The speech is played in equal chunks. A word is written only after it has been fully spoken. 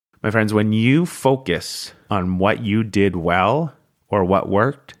My friends, when you focus on what you did well or what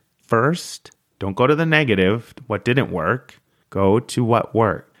worked first, don't go to the negative, what didn't work, go to what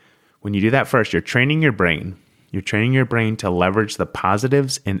worked. When you do that first, you're training your brain. You're training your brain to leverage the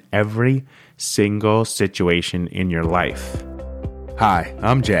positives in every single situation in your life. Hi,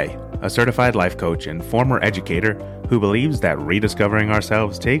 I'm Jay, a certified life coach and former educator who believes that rediscovering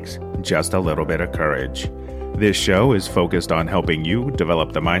ourselves takes just a little bit of courage. This show is focused on helping you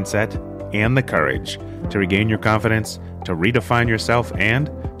develop the mindset and the courage to regain your confidence, to redefine yourself, and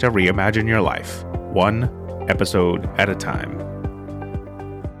to reimagine your life, one episode at a time.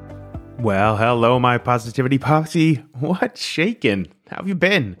 Well, hello, my positivity posse. What's shaking? How have you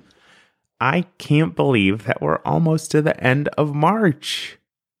been? I can't believe that we're almost to the end of March.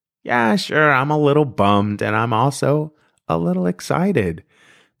 Yeah, sure, I'm a little bummed, and I'm also a little excited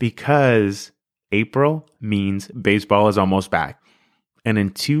because April means baseball is almost back. And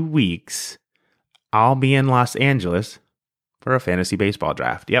in 2 weeks, I'll be in Los Angeles for a fantasy baseball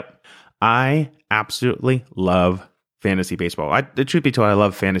draft. Yep. I absolutely love fantasy baseball. The truth be told, I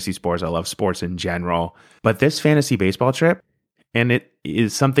love fantasy sports. I love sports in general. But this fantasy baseball trip, and it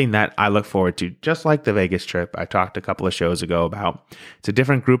is something that I look forward to, just like the Vegas trip I talked a couple of shows ago about. It's a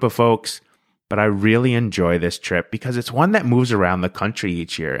different group of folks, but I really enjoy this trip because it's one that moves around the country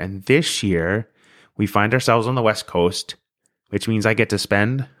each year. And this year, we find ourselves on the West Coast, which means I get to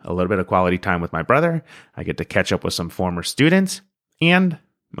spend a little bit of quality time with my brother. I get to catch up with some former students. And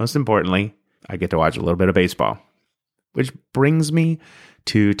most importantly, I get to watch a little bit of baseball. Which brings me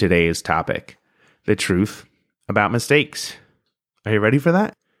to today's topic, the truth about mistakes. Are you ready for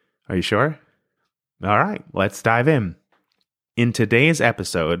that? Are you sure? All right, let's dive in. In today's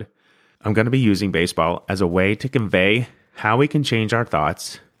episode, I'm going to be using baseball as a way to convey how we can change our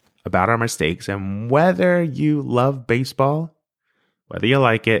thoughts about our mistakes, and whether you love baseball, whether you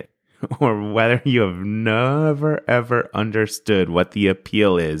like it, or whether you have never ever understood what the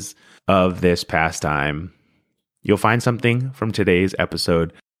appeal is of this pastime, you'll find something from today's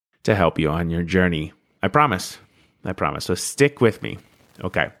episode to help you on your journey. I promise. So stick with me.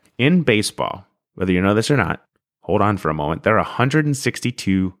 Okay. In baseball, whether you know this or not, hold on for a moment. There are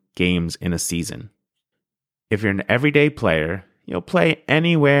 162 games in a season. If you're an everyday player, you'll play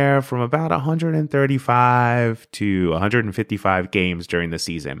anywhere from about 135 to 155 games during the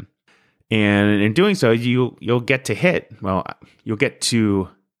season. And in doing so, you'll get to hit. Well, you'll get to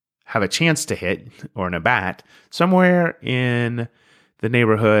have a chance to hit or an at-bat somewhere in the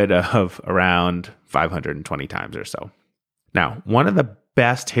neighborhood of around 520 times or so. Now, one of the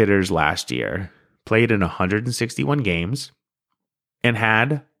best hitters last year played in 161 games and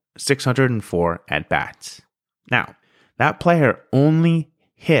had 604 at-bats. Now, that player only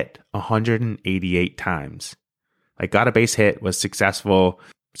hit 188 times. Like got a base hit, was successful,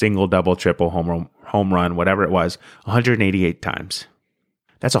 single, double, triple, home run, whatever it was, 188 times.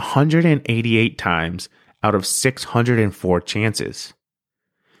 That's 188 times out of 604 chances,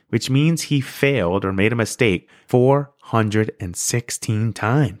 which means he failed or made a mistake 416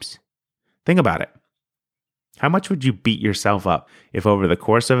 times. Think about it. How much would you beat yourself up if over the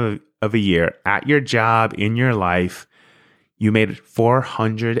course of a year at your job, in your life, you made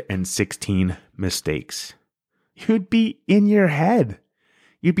 416 mistakes? You'd be in your head.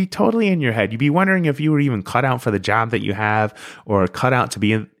 You'd be totally in your head. You'd be wondering if you were even cut out for the job that you have, or cut out to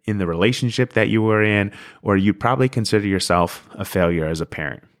be in the relationship that you were in, or you'd probably consider yourself a failure as a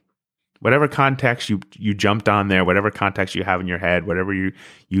parent. Whatever context you jumped on there, whatever context you have in your head, whatever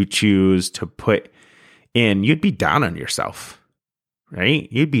you choose to put in, you'd be down on yourself,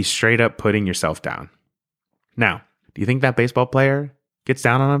 right? You'd be straight up putting yourself down. Now, do you think that baseball player gets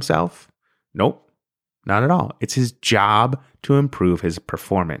down on himself? Nope, not at all. It's his job to improve his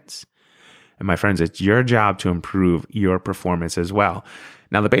performance. And my friends, it's your job to improve your performance as well.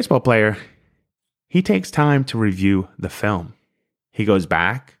 Now, the baseball player, he takes time to review the film. He goes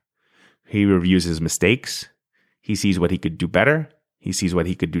back, he reviews his mistakes, he sees what he could do better, he sees what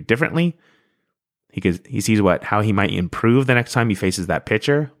he could do differently, he sees how he might improve the next time he faces that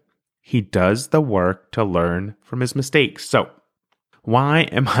pitcher. He does the work to learn from his mistakes. So, why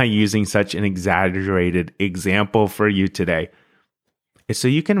am I using such an exaggerated example for you today? It's so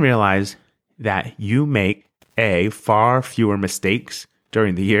you can realize that you make far fewer mistakes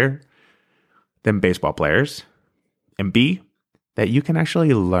during the year than baseball players, and B, that you can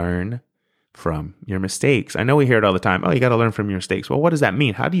actually learn from your mistakes. I know we hear it all the time. Oh, you got to learn from your mistakes. Well, what does that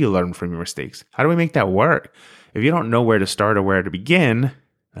mean? How do you learn from your mistakes? How do we make that work? If you don't know where to start or where to begin,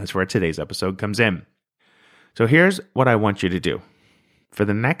 that's where today's episode comes in. So here's what I want you to do. For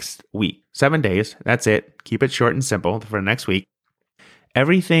the next week, 7 days, that's it. Keep it short and simple for the next week.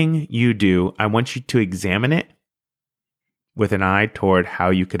 Everything you do, I want you to examine it with an eye toward how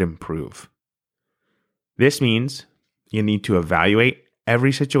you could improve. This means you need to evaluate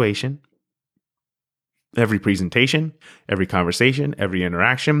every situation, every presentation, every conversation, every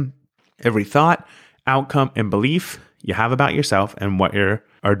interaction, every thought, outcome, and belief you have about yourself and what you're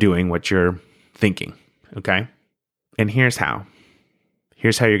doing, what you're thinking. Okay? And here's how.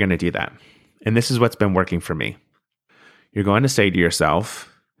 Here's how you're going to do that. And this is what's been working for me. You're going to say to yourself,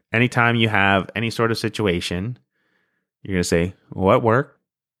 anytime you have any sort of situation, you're going to say, what worked?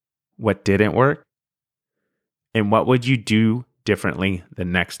 What didn't work? And what would you do differently the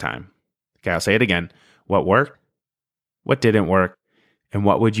next time? Okay, I'll say it again. What worked? What didn't work? And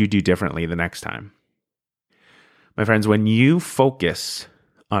what would you do differently the next time? My friends, when you focus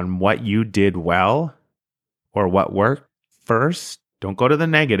on what you did well or what worked first, don't go to the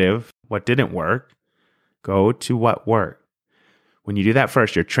negative, what didn't work. Go to what worked. When you do that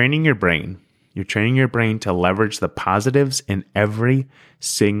first, you're training your brain. You're training your brain to leverage the positives in every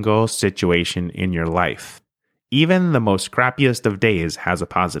single situation in your life. Even the most crappiest of days has a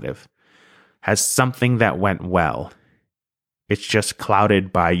positive, has something that went well. It's just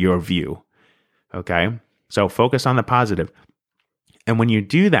clouded by your view. Okay? So focus on the positive. And when you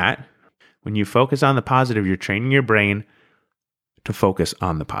do that, when you focus on the positive, you're training your brain to focus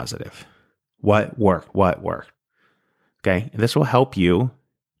on the positive. What worked? What worked? Okay? And this will help you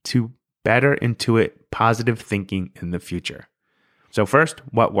to better intuit positive thinking in the future. So first,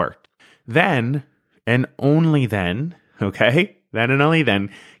 what worked? Then, and only then, okay? Then and only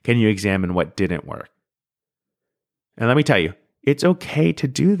then can you examine what didn't work. And let me tell you, it's okay to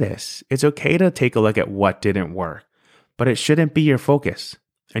do this. It's okay to take a look at what didn't work, but it shouldn't be your focus.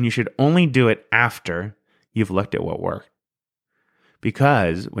 And you should only do it after you've looked at what worked.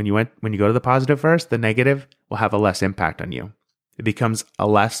 Because when you go to the positive first, the negative will have a less impact on you. It becomes a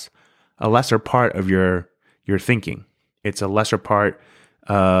lesser part of your thinking. It's a lesser part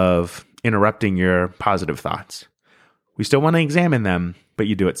of interrupting your positive thoughts. We still want to examine them, but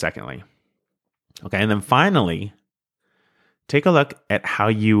you do it secondly. Okay, and then finally, take a look at how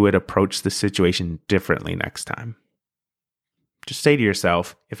you would approach the situation differently next time. Just say to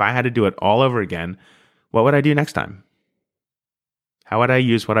yourself, if I had to do it all over again, what would I do next time? How would I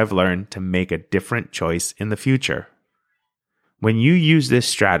use what I've learned to make a different choice in the future? When you use this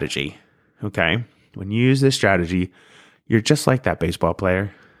strategy, okay, you're just like that baseball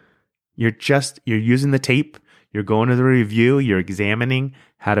player. You're using the tape, you're going to the review, you're examining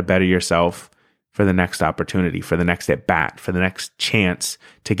how to better yourself for the next opportunity, for the next at bat, for the next chance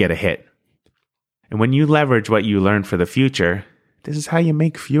to get a hit. And when you leverage what you learn for the future, this is how you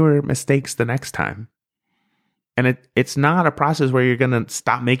make fewer mistakes the next time. And it's not a process where you're going to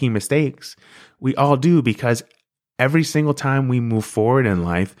stop making mistakes. We all do, because every single time we move forward in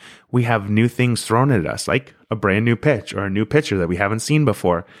life, we have new things thrown at us, like a brand new pitch or a new pitcher that we haven't seen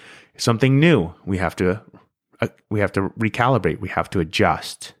before. Something new. We have to recalibrate. We have to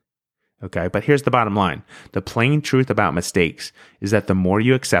adjust. Okay, but here's the bottom line. The plain truth about mistakes is that the more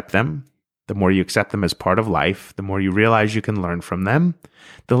you accept them as part of life, the more you realize you can learn from them,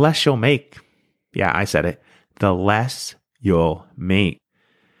 the less you'll make. Yeah, I said it. The less you'll make.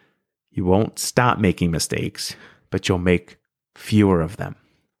 You won't stop making mistakes, but you'll make fewer of them.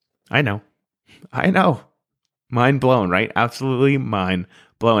 I know. Mind blown, right? Absolutely mind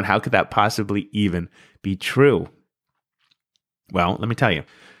blown. How could that possibly even be true? Well, let me tell you.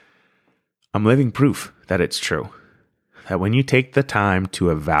 I'm living proof that it's true. That when you take the time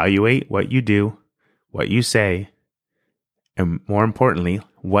to evaluate what you do, what you say, and more importantly,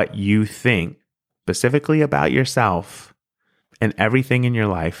 what you think specifically about yourself and everything in your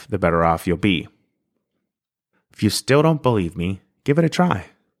life, the better off you'll be. If you still don't believe me, give it a try.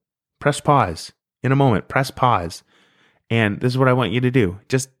 Press pause. In a moment, press pause. And this is what I want you to do.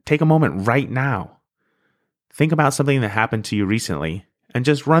 Just take a moment right now. Think about something that happened to you recently and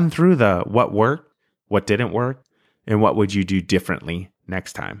just run through the what worked, what didn't work, and what would you do differently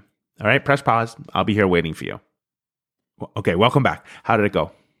next time. All right, press pause. I'll be here waiting for you. Okay, welcome back. How did it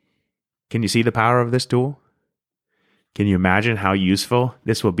go? Can you see the power of this tool? Can you imagine how useful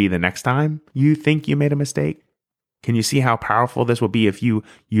this will be the next time you think you made a mistake? Can you see how powerful this will be if you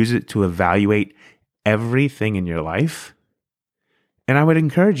use it to evaluate everything in your life? And I would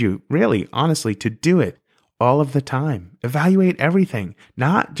encourage you, really, honestly, to do it all of the time. Evaluate everything,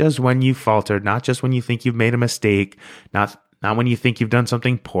 not just when you faltered, not just when you think you've made a mistake, not when you think you've done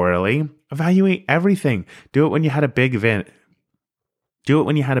something poorly. Evaluate everything. Do it when you had a big event. Do it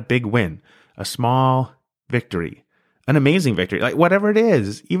when you had a big win, a small victory, an amazing victory, like whatever it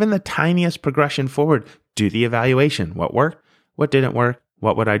is, even the tiniest progression forward. Do the evaluation. What worked? What didn't work?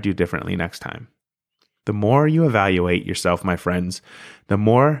 What would I do differently next time? The more you evaluate yourself, my friends, the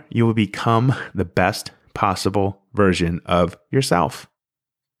more you will become the best possible version of yourself.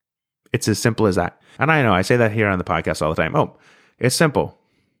 It's as simple as that. And I know I say that here on the podcast all the time. Oh, it's simple.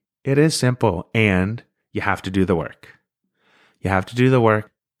 It is simple. And you have to do the work. You have to do the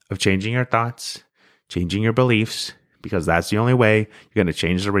work of changing your thoughts, changing your beliefs, because that's the only way you're going to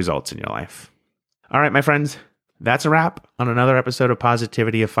change the results in your life. All right, my friends, that's a wrap on another episode of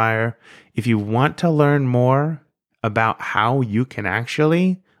Positivity of Fire. If you want to learn more about how you can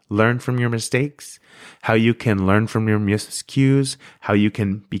actually learn from your mistakes, how you can learn from your miscues, how you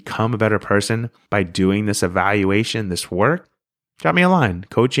can become a better person by doing this evaluation, this work, drop me a line,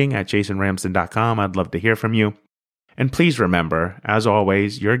 coaching@jasonramsden.com. I'd love to hear from you. And please remember, as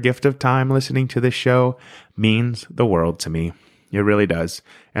always, your gift of time listening to this show means the world to me. It really does.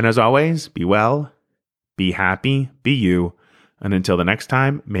 And as always, be well, be happy, be you. And until the next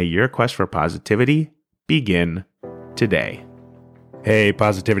time, may your quest for positivity begin today. Hey,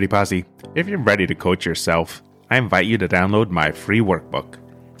 Positivity Posse. If you're ready to coach yourself, I invite you to download my free workbook,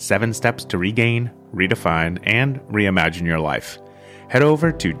 7 Steps to Regain, Redefine, and Reimagine Your Life. Head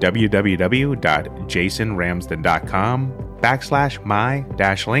over to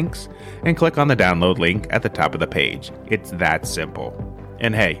www.jasonramsden.com/my-links and click on the download link at the top of the page. It's that simple.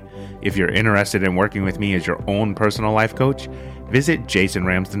 And hey, if you're interested in working with me as your own personal life coach, visit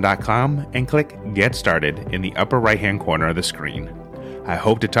jasonramsden.com and click Get Started in the upper right-hand corner of the screen. I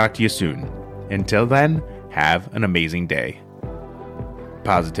hope to talk to you soon. Until then, have an amazing day.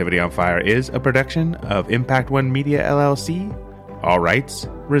 Positivity on Fire is a production of Impact One Media LLC. All rights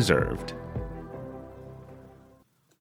reserved.